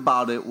liked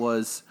about it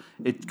was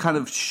it kind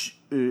of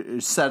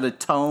set a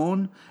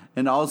tone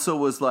and also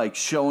was like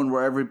showing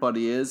where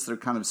everybody is, their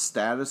kind of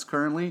status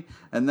currently.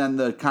 And then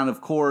the kind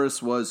of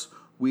chorus was,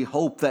 we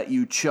hope that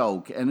you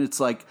choke. And it's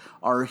like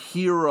our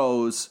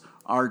heroes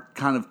are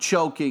kind of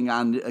choking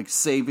on like,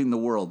 saving the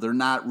world. They're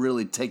not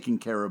really taking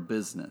care of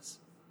business.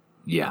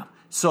 Yeah.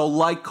 So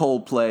like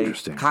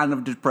Coldplay, kind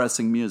of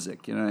depressing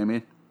music. You know what I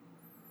mean?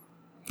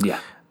 Yeah.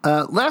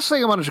 Last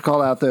thing I wanted to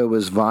call out, though,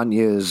 was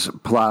Vanya's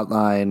plot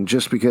line,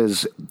 just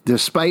because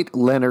despite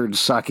Leonard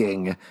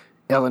sucking,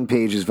 Ellen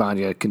Page's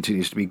Vanya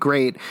continues to be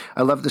great.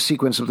 I love the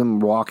sequence of them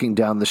walking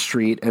down the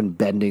street and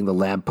bending the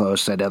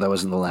lamppost. I know that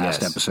was in the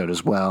last episode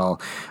as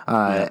well.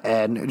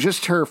 And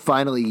just her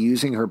finally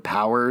using her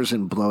powers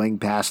and blowing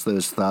past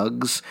those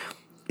thugs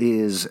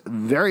is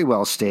very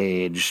well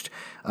staged.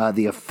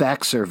 The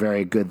effects are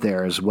very good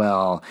there as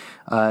well.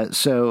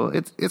 So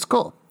it's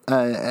cool.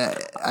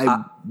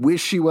 I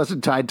wish she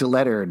wasn't tied to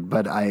Leonard,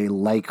 but I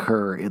like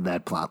her in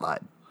that plot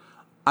line.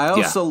 I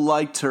also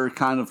liked her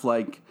kind of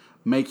like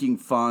making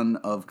fun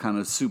of kind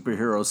of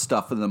superhero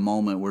stuff in the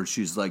moment where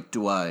she's like,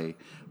 do I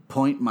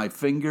point my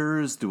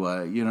fingers? Do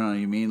I, you know what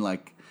I mean?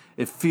 Like,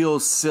 it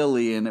feels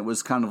silly, and it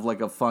was kind of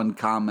like a fun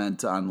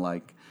comment on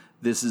like,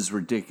 this is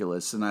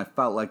ridiculous. And I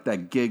felt like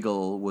that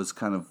giggle was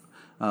kind of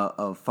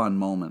a fun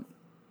moment.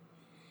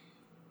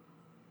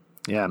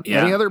 Yeah.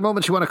 Any other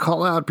moments you want to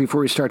call out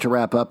before we start to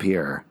wrap up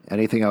here?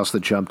 Anything else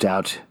that jumped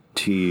out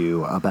to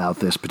you about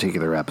this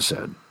particular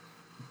episode?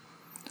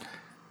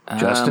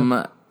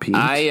 Justin? Pete?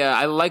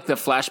 I like the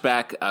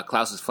flashback,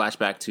 Klaus's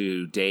flashback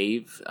to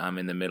Dave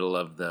in the middle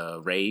of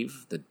the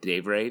rave, the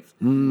Dave rave.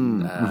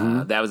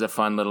 That was a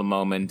fun little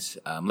moment.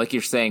 Like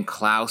you're saying,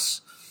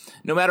 Klaus,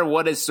 no matter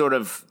what is sort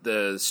of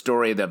the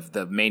story of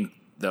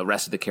the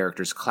rest of the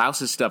characters,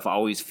 Klaus's stuff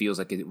always feels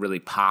like it really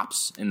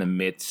pops in the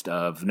midst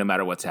of no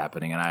matter what's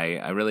happening, and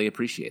I really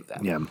appreciate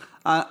that. Yeah.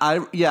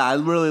 I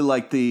really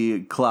like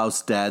the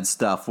Klaus dad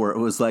stuff where it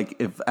was like,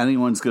 if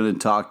anyone's going to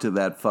talk to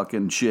that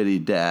fucking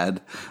shitty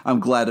dad,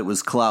 I'm glad it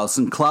was Klaus.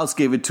 And Klaus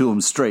gave it to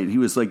him straight. He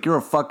was like, you're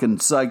a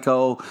fucking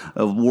psycho,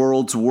 a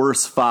world's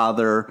worst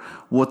father.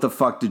 What the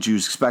fuck did you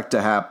expect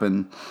to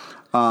happen?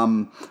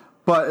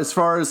 But as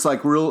far as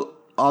like real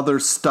other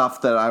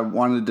stuff that I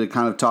wanted to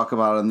kind of talk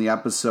about in the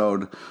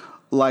episode,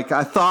 like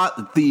I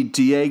thought the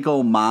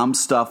Diego mom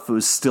stuff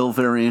was still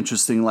very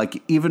interesting.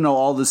 Like even though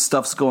all this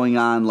stuff's going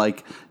on,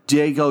 like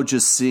Diego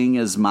just seeing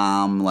his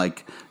mom,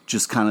 like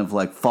just kind of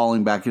like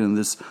falling back into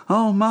this,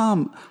 oh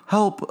mom,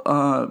 help,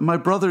 my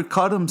brother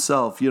cut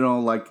himself, you know,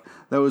 like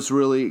that was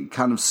really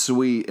kind of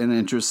sweet and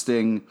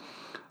interesting.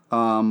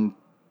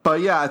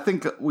 But yeah, I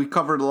think we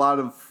covered a lot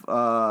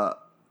of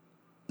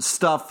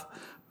stuff,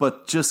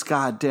 but just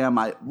goddamn,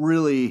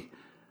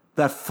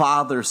 that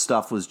father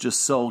stuff was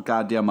just so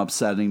goddamn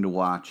upsetting to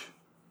watch.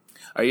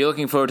 Are you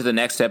looking forward to the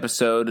next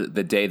episode,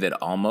 The Day That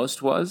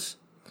Almost Was?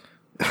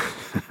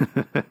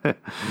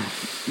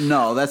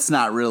 No, that's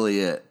not really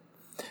it.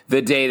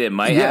 The day that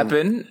might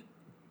happen?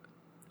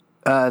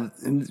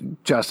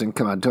 Justin,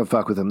 come on, don't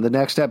fuck with him. The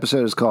next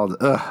episode is called,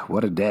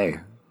 What a Day.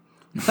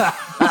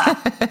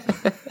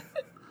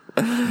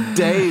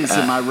 Days,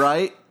 am I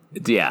right?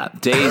 Yeah,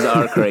 days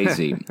are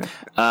crazy.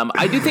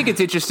 I do think it's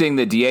interesting,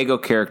 the Diego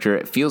character,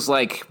 it feels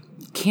like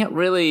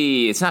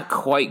it's not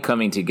quite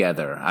coming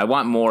together. I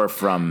want more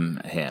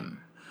from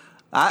him.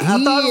 I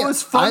thought it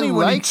was funny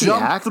when he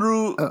jumped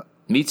through.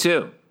 Me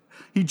too.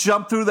 He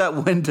jumped through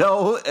that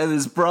window, and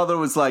his brother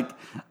was like,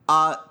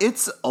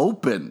 it's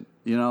open,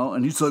 you know?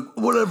 And he's like,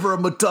 whatever,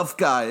 I'm a tough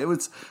guy. It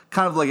was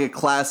kind of like a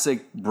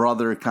classic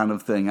brother kind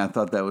of thing. I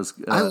thought that was...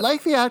 I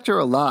like the actor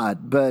a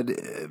lot, but...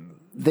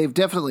 they've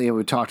definitely, and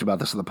we talked about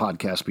this on the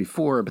podcast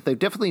before, but they've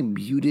definitely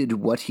muted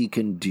what he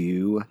can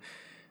do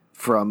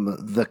from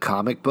the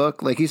comic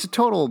book. Like, he's a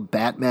total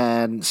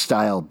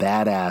Batman-style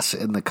badass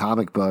in the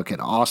comic book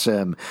and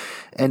awesome.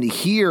 And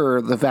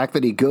here, the fact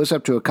that he goes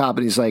up to a cop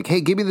and he's like,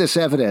 hey, give me this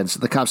evidence.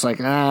 And the cop's like,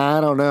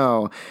 I don't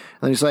know.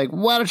 And he's like,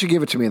 why don't you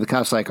give it to me? And the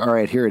cop's like, all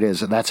right, here it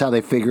is. And that's how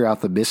they figure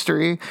out the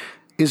mystery.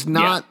 Is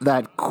not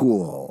that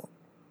cool.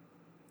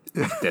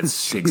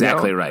 That's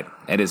exactly right.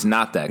 It is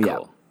not that cool.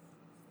 Yeah.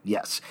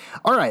 Yes.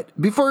 All right.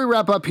 Before we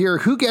wrap up here,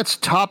 who gets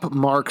top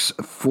marks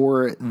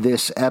for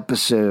this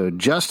episode?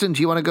 Justin,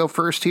 do you want to go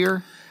first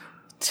here?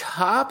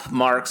 Top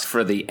marks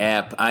for the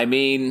app. I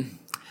mean,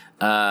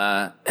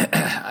 I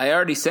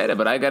already said it,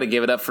 but I got to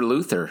give it up for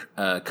Luther.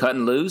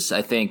 Cutting loose.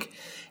 I think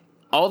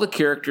all the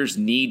characters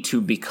need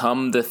to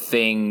become the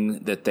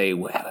thing that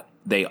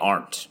they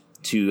aren't.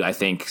 to, I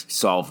think,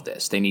 solve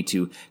this. They need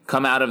to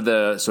come out of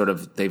the sort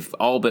of, they've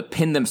all but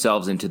pinned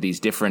themselves into these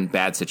different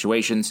bad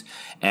situations.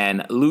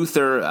 And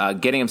Luther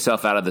getting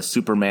himself out of the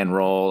Superman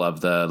role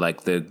of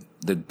the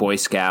Boy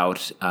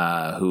Scout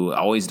who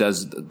always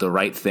does the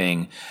right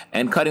thing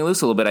and cutting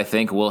loose a little bit, I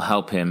think, will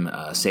help him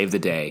save the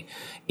day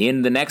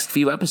in the next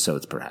few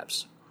episodes,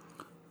 perhaps.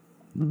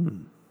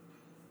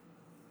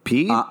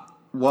 Pete?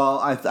 Well,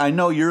 I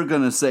know you're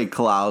going to say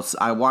Klaus.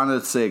 I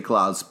wanted to say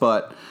Klaus,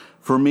 but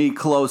for me,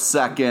 close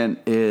second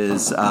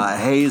is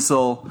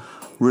Hazel.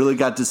 Really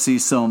got to see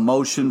some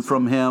emotion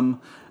from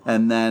him,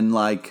 and then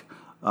it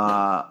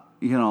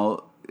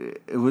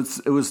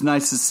was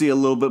nice to see a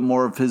little bit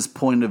more of his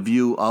point of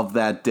view of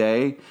that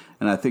day,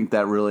 and I think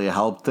that really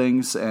helped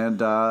things.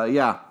 And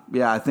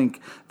I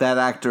think that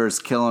actor is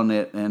killing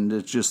it, and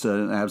it's just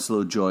an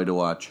absolute joy to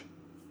watch.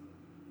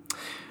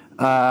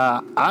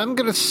 I'm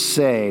going to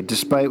say,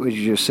 despite what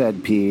you just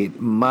said,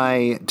 Pete,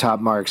 my top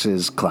marks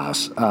is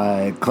Klaus.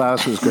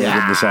 Klaus was great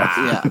in this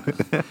episode.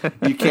 Yeah.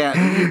 You can't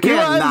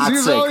not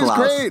he's say always Klaus.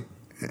 Great.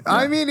 Yeah.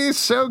 I mean, he's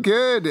so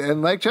good.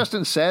 And like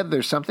Justin said,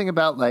 there's something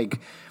about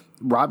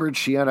Robert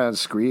Sheehan on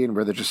screen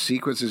where the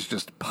sequences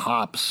just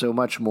pop so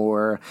much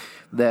more.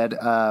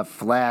 That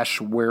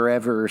Flash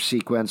Wherever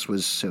sequence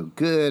was so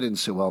good and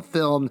so well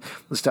filmed.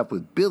 The stuff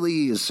with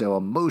Billy is so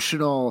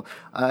emotional.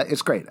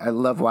 It's great. I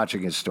love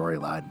watching his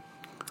storyline.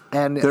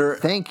 And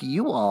thank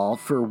you all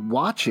for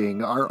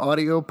watching our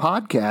audio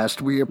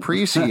podcast. We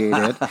appreciate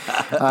it.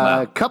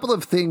 A couple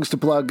of things to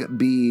plug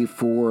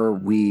before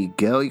we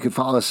go. You can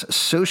follow us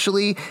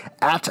socially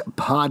at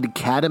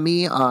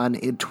Podcademy on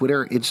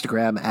Twitter,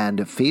 Instagram,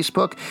 and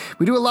Facebook.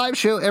 We do a live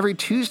show every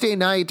Tuesday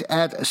night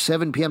at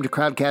 7 p.m. to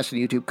Crowdcast on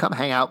YouTube. Come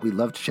hang out. We'd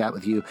love to chat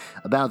with you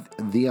about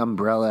the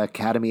Umbrella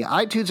Academy.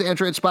 iTunes,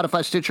 Android,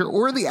 Spotify, Stitcher,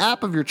 or the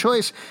app of your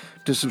choice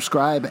to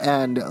subscribe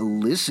and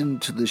listen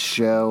to the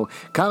show.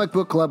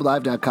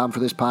 comicbookclublive.com for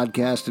this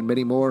podcast and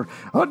many more.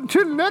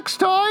 Until next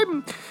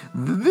time,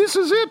 this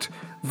is it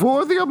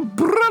for the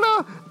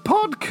Umbrella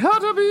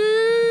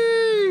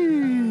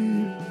Podcademy.